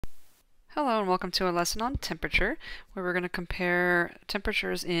Hello and welcome to a lesson on temperature, where we're going to compare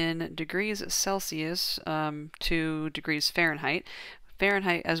temperatures in degrees Celsius to degrees Fahrenheit.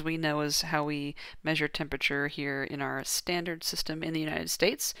 Fahrenheit, as we know, is how we measure temperature here in our standard system in the United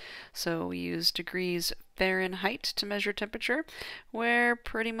States. So we use degrees Fahrenheit to measure temperature, where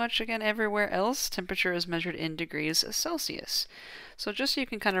pretty much, again, everywhere else, temperature is measured in degrees Celsius. So just so you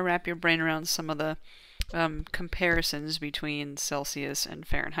can kind of wrap your brain around some of the comparisons between Celsius and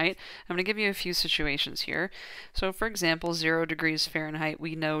Fahrenheit, I'm going to give you a few situations here. So for example, 0 degrees Fahrenheit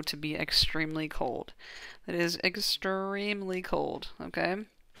we know to be extremely cold. That is extremely cold, okay?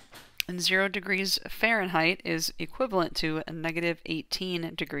 And 0 degrees Fahrenheit is equivalent to a negative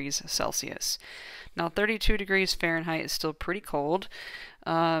 18 degrees Celsius. Now 32 degrees Fahrenheit is still pretty cold.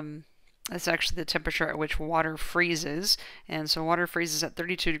 That's actually the temperature at which water freezes, and so water freezes at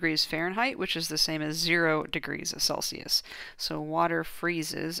 32 degrees Fahrenheit, which is the same as 0 degrees Celsius. So water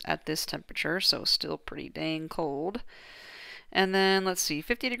freezes at this temperature, so still pretty dang cold. And then let's see,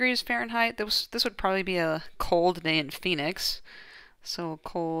 50 degrees Fahrenheit, this would probably be a cold day in Phoenix. So a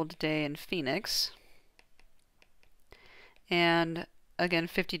cold day in Phoenix. And again,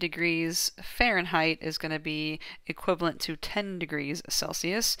 50 degrees Fahrenheit is going to be equivalent to 10 degrees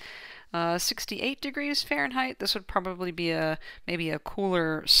Celsius. 68 degrees Fahrenheit, this would probably be maybe a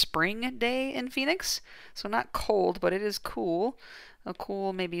cooler spring day in Phoenix. So not cold, but it is cool. A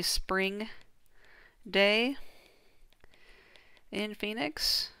cool maybe spring day in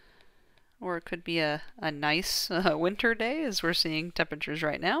Phoenix. Or it could be a nice winter day, as we're seeing temperatures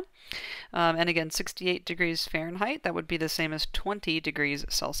right now. And again, 68 degrees Fahrenheit, that would be the same as 20 degrees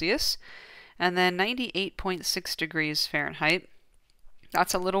Celsius. And then 98.6 degrees Fahrenheit,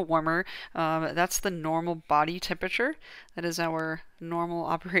 that's a little warmer. That's the normal body temperature. That is our normal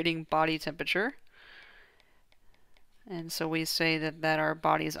operating body temperature. And so we say that our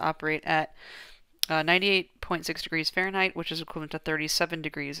bodies operate at 98.6 degrees Fahrenheit, which is equivalent to 37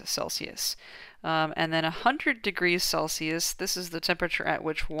 degrees Celsius. And then 100 degrees Celsius, this is the temperature at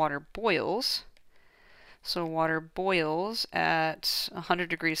which water boils. So water boils at 100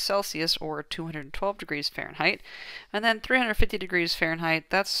 degrees Celsius or 212 degrees Fahrenheit. And then 350 degrees Fahrenheit,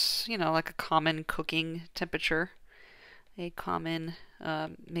 that's, like a common cooking temperature. A common,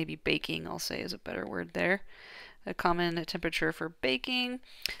 maybe baking, I'll say is a better word there. A common temperature for baking,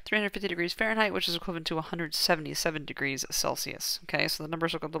 350 degrees Fahrenheit, which is equivalent to 177 degrees Celsius. Okay, so the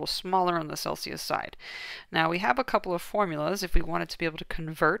numbers look a little smaller on the Celsius side. Now we have a couple of formulas if we wanted to be able to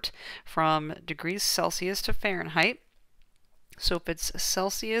convert from degrees Celsius to Fahrenheit. So if it's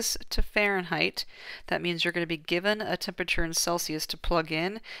Celsius to Fahrenheit, that means you're going to be given a temperature in Celsius to plug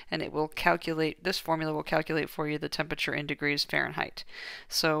in, and it will calculate, this formula will calculate for you the temperature in degrees Fahrenheit.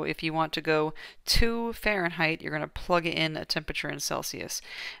 So if you want to go to Fahrenheit, you're going to plug in a temperature in Celsius.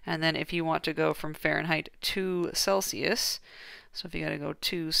 And then if you want to go from Fahrenheit to Celsius, so if you got to go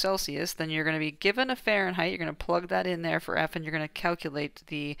to Celsius, then you're going to be given a Fahrenheit, you're going to plug that in there for F, and you're going to calculate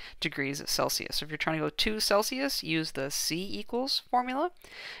the degrees Celsius. So if you're trying to go to Celsius, use the C equals formula.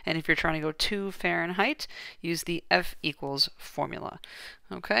 And if you're trying to go to Fahrenheit, use the F equals formula.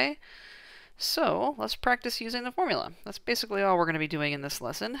 Okay? So let's practice using the formula. That's basically all we're going to be doing in this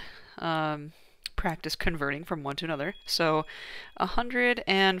lesson. Practice converting from one to another. So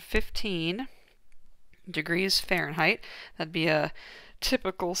 115 degrees Fahrenheit, that'd be a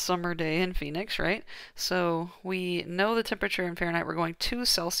typical summer day in Phoenix, right? So we know the temperature in Fahrenheit, we're going to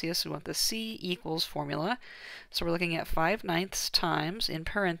Celsius, we want the C equals formula. So we're looking at 5/9 times, in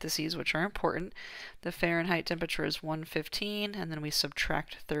parentheses, which are important. The Fahrenheit temperature is 115, and then we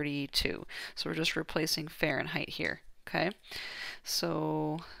subtract 32. So we're just replacing Fahrenheit here, okay?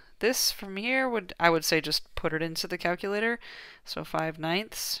 So this from here, I would say just put it into the calculator. So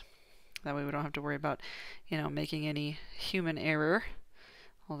 5/9. That way we don't have to worry about, making any human error.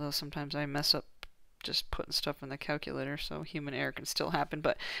 Although sometimes I mess up just putting stuff in the calculator, so human error can still happen,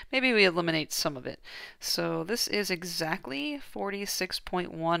 but maybe we eliminate some of it. So this is exactly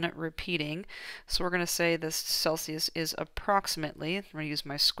 46.1 repeating. So we're going to say this Celsius is approximately, I'm going to use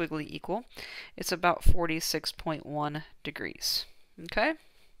my squiggly equal, it's about 46.1 degrees. Okay?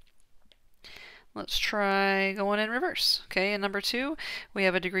 Let's try going in reverse. Okay, in number 2, we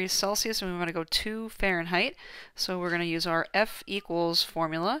have a degrees Celsius, and we want to go to Fahrenheit. So we're going to use our F equals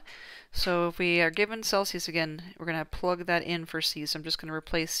formula. So if we are given Celsius again, we're going to plug that in for C. So I'm just going to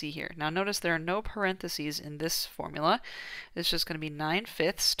replace C here. Now notice there are no parentheses in this formula. It's just going to be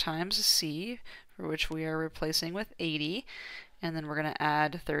 9/5 times C, for which we are replacing with 80. And then we're going to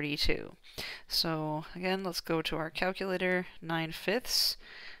add 32. So again, let's go to our calculator, 9/5.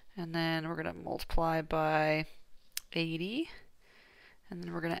 And then we're going to multiply by 80. And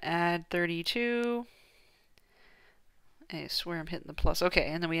then we're going to add 32. I swear I'm hitting the plus. Okay,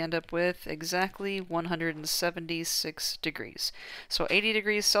 and then we end up with exactly 176 degrees. So 80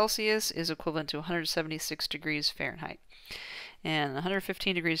 degrees Celsius is equivalent to 176 degrees Fahrenheit. And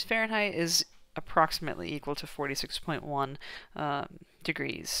 115 degrees Fahrenheit is approximately equal to 46.1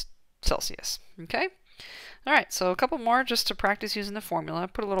 degrees Celsius. Okay? All right, so a couple more just to practice using the formula. I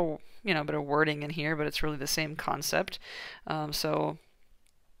put a little, bit of wording in here, but it's really the same concept. So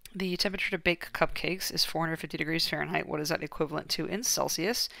the temperature to bake cupcakes is 450 degrees Fahrenheit. What is that equivalent to in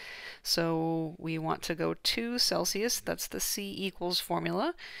Celsius? So we want to go to Celsius. That's the C equals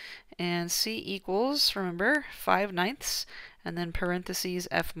formula. And C equals, remember, 5/9, and then parentheses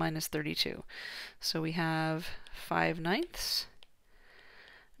F minus 32. So we have 5/9,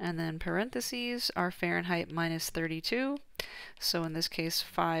 and then parentheses our Fahrenheit minus 32. So in this case,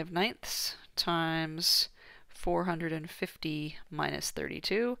 5/9 times 450 minus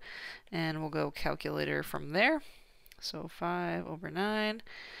 32, and we'll go calculator from there. So 5/9,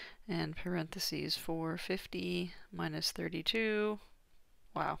 and parentheses 450 minus 32.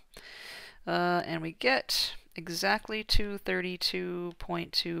 Wow. And we get exactly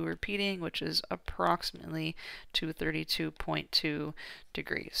 232.2 repeating, which is approximately 232.2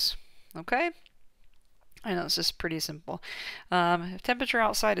 degrees. Okay? I know this is pretty simple. Temperature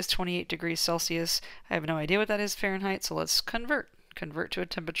outside is 28 degrees Celsius. I have no idea what that is Fahrenheit, so let's convert to a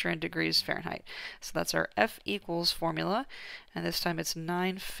temperature in degrees Fahrenheit. So that's our F equals formula, and this time it's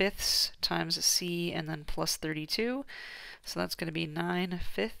 9/5 times C and then plus 32. So that's going to be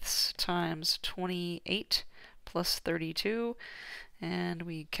 9/5 times 28 plus 32, and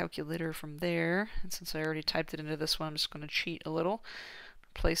we calculator from there. And since I already typed it into this one, I'm just going to cheat a little.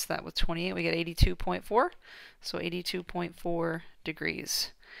 Replace that with 28, we get 82.4, so 82.4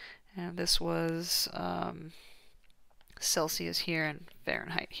 degrees. And this was Celsius here and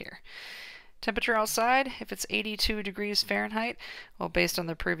Fahrenheit here. Temperature outside, if it's 82 degrees Fahrenheit, well, based on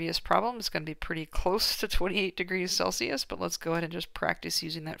the previous problem, it's going to be pretty close to 28 degrees Celsius, but let's go ahead and just practice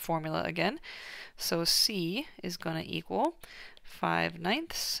using that formula again. So C is going to equal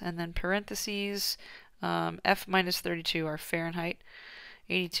 5/9, and then parentheses F minus 32, our Fahrenheit,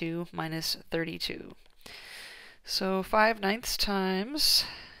 82 minus 32. So 5/9 times,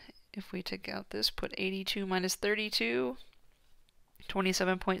 if we take out this, put 82 minus 32,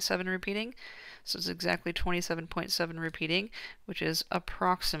 27.7 repeating. So it's exactly 27.7 repeating, which is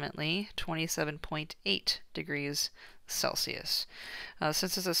approximately 27.8 degrees Celsius.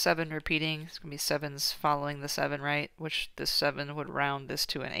 Since it's a 7 repeating, it's going to be 7s following the 7, right? Which this 7 would round this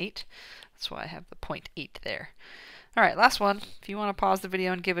to an 8. That's why I have the 0.8 there. All right, last one. If you want to pause the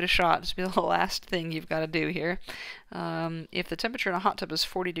video and give it a shot, this will be the last thing you've got to do here. If the temperature in a hot tub is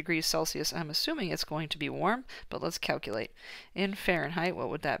 40 degrees Celsius, I'm assuming it's going to be warm, but let's calculate. In Fahrenheit, what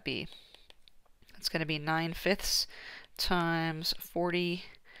would that be? It's going to be 9/5 times 40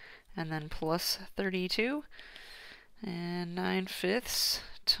 and then plus 32. And 9/5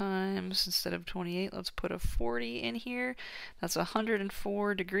 times, instead of 28, let's put a 40 in here. That's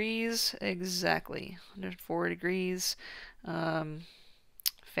 104 degrees, exactly. 104 degrees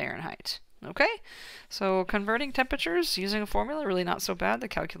Fahrenheit. Okay, so converting temperatures using a formula, really not so bad. The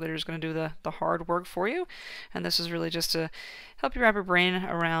calculator is going to do the hard work for you. And this is really just to help you wrap your brain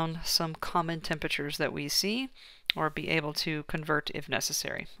around some common temperatures that we see, or be able to convert if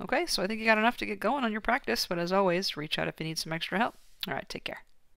necessary. Okay, so I think you got enough to get going on your practice, but as always, reach out if you need some extra help. All right, take care.